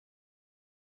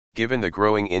Given the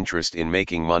growing interest in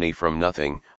making money from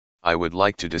nothing, I would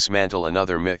like to dismantle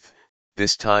another myth,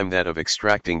 this time that of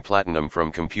extracting platinum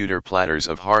from computer platters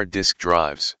of hard disk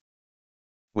drives.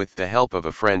 With the help of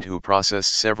a friend who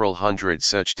processed several hundred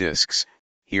such disks,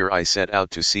 here I set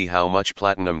out to see how much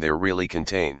platinum they really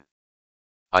contain.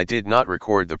 I did not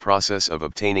record the process of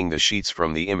obtaining the sheets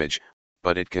from the image,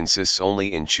 but it consists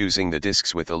only in choosing the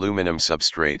disks with aluminum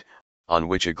substrate, on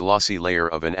which a glossy layer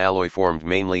of an alloy formed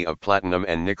mainly of platinum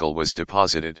and nickel was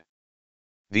deposited.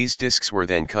 These disks were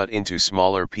then cut into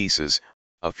smaller pieces,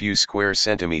 a few square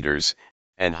centimeters,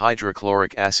 and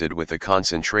hydrochloric acid with a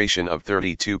concentration of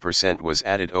 32% was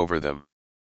added over them.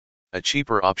 A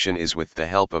cheaper option is with the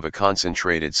help of a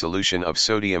concentrated solution of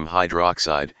sodium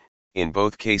hydroxide, in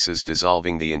both cases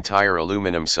dissolving the entire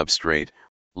aluminum substrate,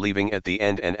 leaving at the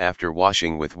end and after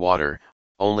washing with water,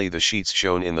 only the sheets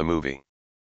shown in the movie.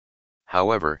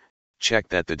 However, check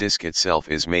that the disc itself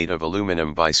is made of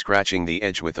aluminum by scratching the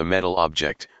edge with a metal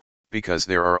object, because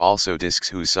there are also discs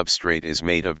whose substrate is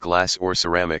made of glass or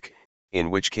ceramic, in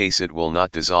which case it will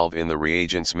not dissolve in the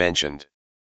reagents mentioned.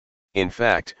 In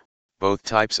fact, both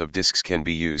types of discs can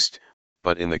be used,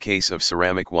 but in the case of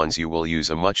ceramic ones you will use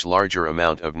a much larger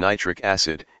amount of nitric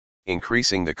acid,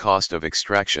 increasing the cost of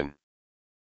extraction.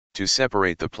 To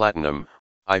separate the platinum,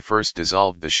 I first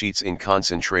dissolved the sheets in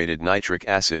concentrated nitric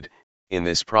acid. In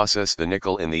this process the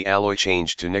nickel in the alloy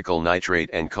changed to nickel nitrate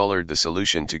and colored the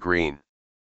solution to green.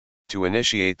 To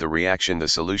initiate the reaction the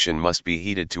solution must be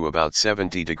heated to about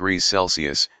 70 degrees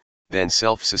Celsius, then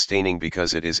self-sustaining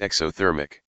because it is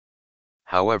exothermic.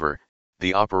 However,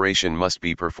 the operation must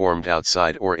be performed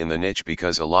outside or in the niche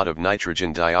because a lot of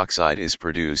nitrogen dioxide is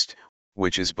produced,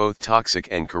 which is both toxic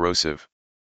and corrosive.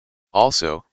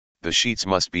 Also, the sheets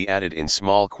must be added in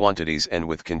small quantities and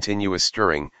with continuous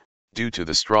stirring, due to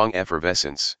the strong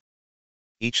effervescence.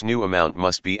 Each new amount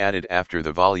must be added after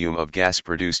the volume of gas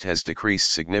produced has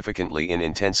decreased significantly in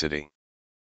intensity.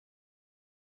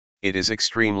 It is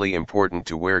extremely important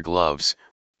to wear gloves,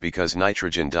 because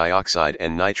nitrogen dioxide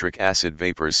and nitric acid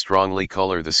vapors strongly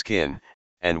color the skin,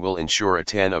 and will ensure a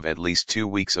tan of at least 2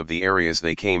 weeks of the areas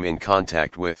they came in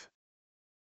contact with.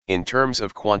 In terms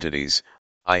of quantities,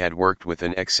 I had worked with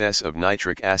an excess of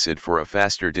nitric acid for a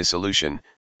faster dissolution,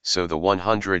 so the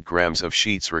 100 grams of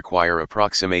sheets require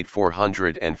approximate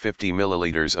 450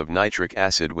 milliliters of nitric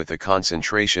acid with a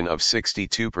concentration of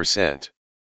 62%.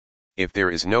 If there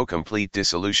is no complete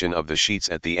dissolution of the sheets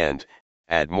at the end,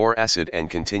 add more acid and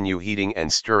continue heating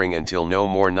and stirring until no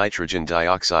more nitrogen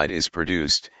dioxide is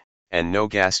produced, and no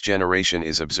gas generation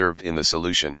is observed in the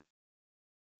solution.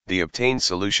 The obtained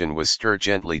solution was stirred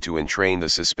gently to entrain the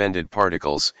suspended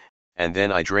particles, and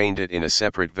then I drained it in a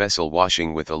separate vessel,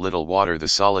 washing with a little water the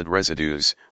solid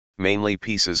residues, mainly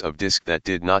pieces of disc that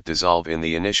did not dissolve in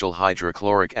the initial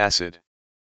hydrochloric acid.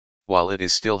 While it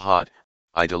is still hot,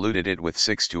 I diluted it with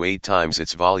 6 to 8 times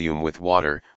its volume with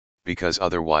water, because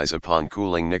otherwise upon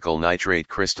cooling nickel nitrate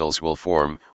crystals will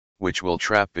form, which will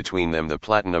trap between them the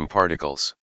platinum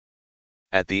particles.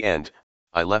 At the end,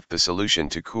 I left the solution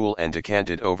to cool and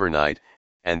decanted overnight,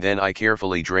 and then I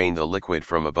carefully drained the liquid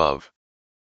from above.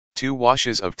 2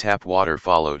 washes of tap water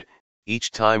followed,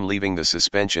 each time leaving the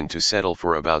suspension to settle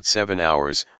for about 7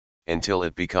 hours, until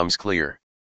it becomes clear.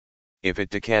 If it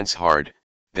decants hard,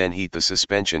 then heat the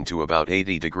suspension to about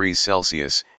 80 degrees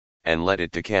Celsius, and let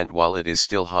it decant while it is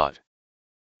still hot.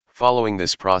 Following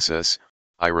this process,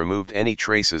 I removed any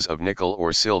traces of nickel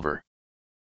or silver.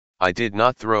 I did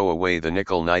not throw away the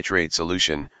nickel nitrate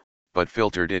solution, but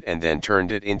filtered it and then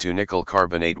turned it into nickel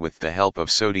carbonate with the help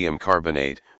of sodium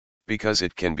carbonate, because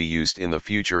it can be used in the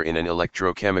future in an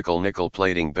electrochemical nickel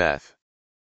plating bath.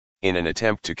 In an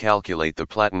attempt to calculate the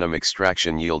platinum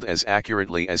extraction yield as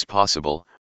accurately as possible,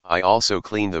 I also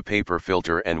cleaned the paper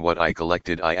filter, and what I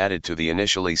collected I added to the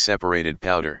initially separated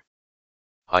powder.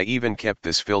 I even kept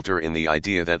this filter in the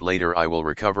idea that later I will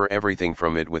recover everything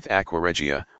from it with aqua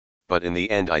regia, but in the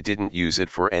end I didn't use it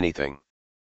for anything.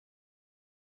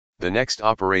 The next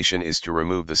operation is to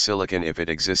remove the silicon if it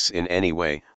exists in any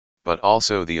way, but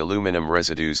also the aluminum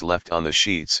residues left on the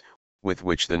sheets, with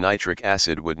which the nitric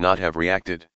acid would not have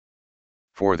reacted.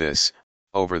 For this,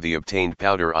 over the obtained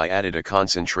powder I added a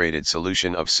concentrated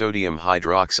solution of sodium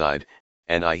hydroxide,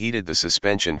 and I heated the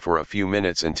suspension for a few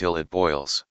minutes until it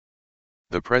boils.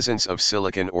 The presence of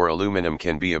silicon or aluminum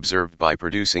can be observed by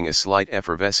producing a slight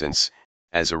effervescence,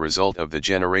 as a result of the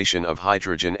generation of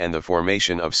hydrogen and the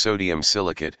formation of sodium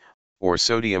silicate, or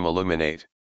sodium aluminate.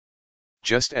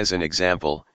 Just as an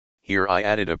example, here I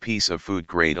added a piece of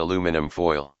food-grade aluminum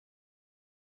foil.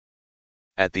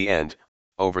 At the end,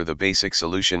 over the basic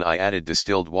solution I added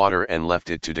distilled water and left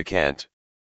it to decant.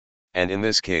 And in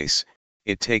this case,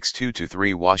 It takes 2 to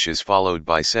 3 washes followed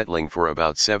by settling for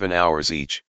about 7 hours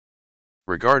each.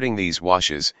 Regarding these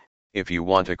washes, if you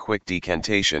want a quick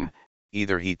decantation,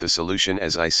 either heat the solution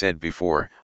as I said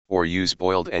before, or use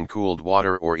boiled and cooled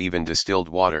water or even distilled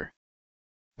water.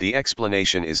 The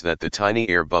explanation is that the tiny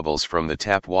air bubbles from the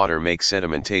tap water make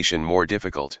sedimentation more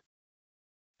difficult.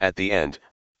 At the end,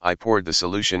 I poured the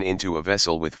solution into a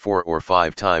vessel with 4 or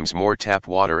 5 times more tap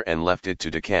water and left it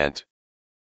to decant.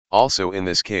 Also in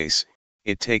this case,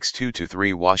 it takes 2 to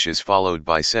 3 washes followed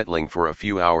by settling for a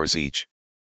few hours each.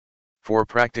 For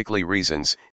practically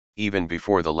reasons, even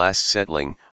before the last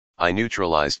settling, I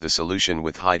neutralized the solution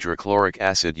with hydrochloric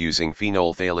acid using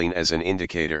phenolphthalein as an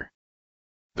indicator.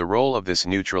 The role of this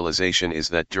neutralization is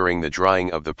that during the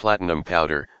drying of the platinum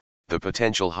powder, the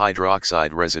potential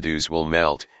hydroxide residues will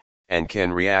melt, and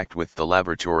can react with the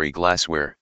laboratory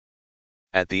glassware.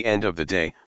 At the end of the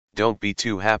day, don't be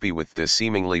too happy with this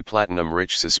seemingly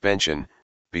platinum-rich suspension,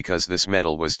 because this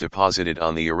metal was deposited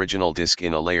on the original disk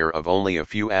in a layer of only a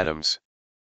few atoms.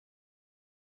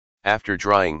 After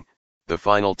drying, the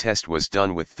final test was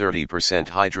done with 30%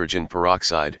 hydrogen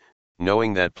peroxide,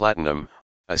 knowing that platinum,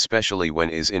 especially when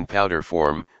is in powder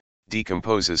form,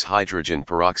 decomposes hydrogen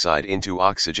peroxide into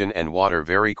oxygen and water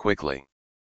very quickly.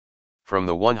 From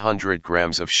the 100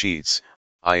 grams of sheets,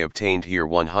 I obtained here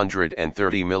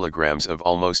 130 milligrams of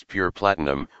almost pure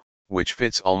platinum, which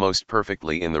fits almost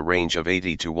perfectly in the range of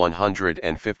 80 to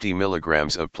 150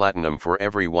 milligrams of platinum for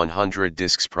every 100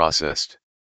 disks processed.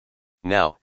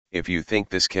 Now, if you think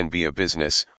this can be a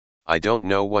business, I don't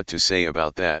know what to say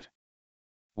about that.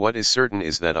 What is certain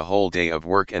is that a whole day of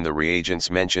work and the reagents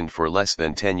mentioned for less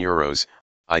than 10 euros,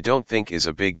 I don't think is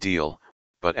a big deal,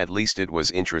 but at least it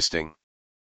was interesting.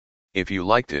 If you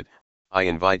liked it, I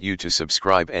invite you to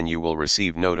subscribe and you will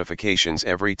receive notifications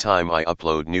every time I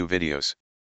upload new videos.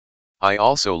 I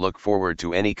also look forward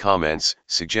to any comments,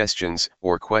 suggestions,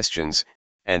 or questions,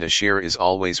 and a share is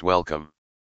always welcome.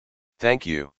 Thank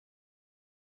you.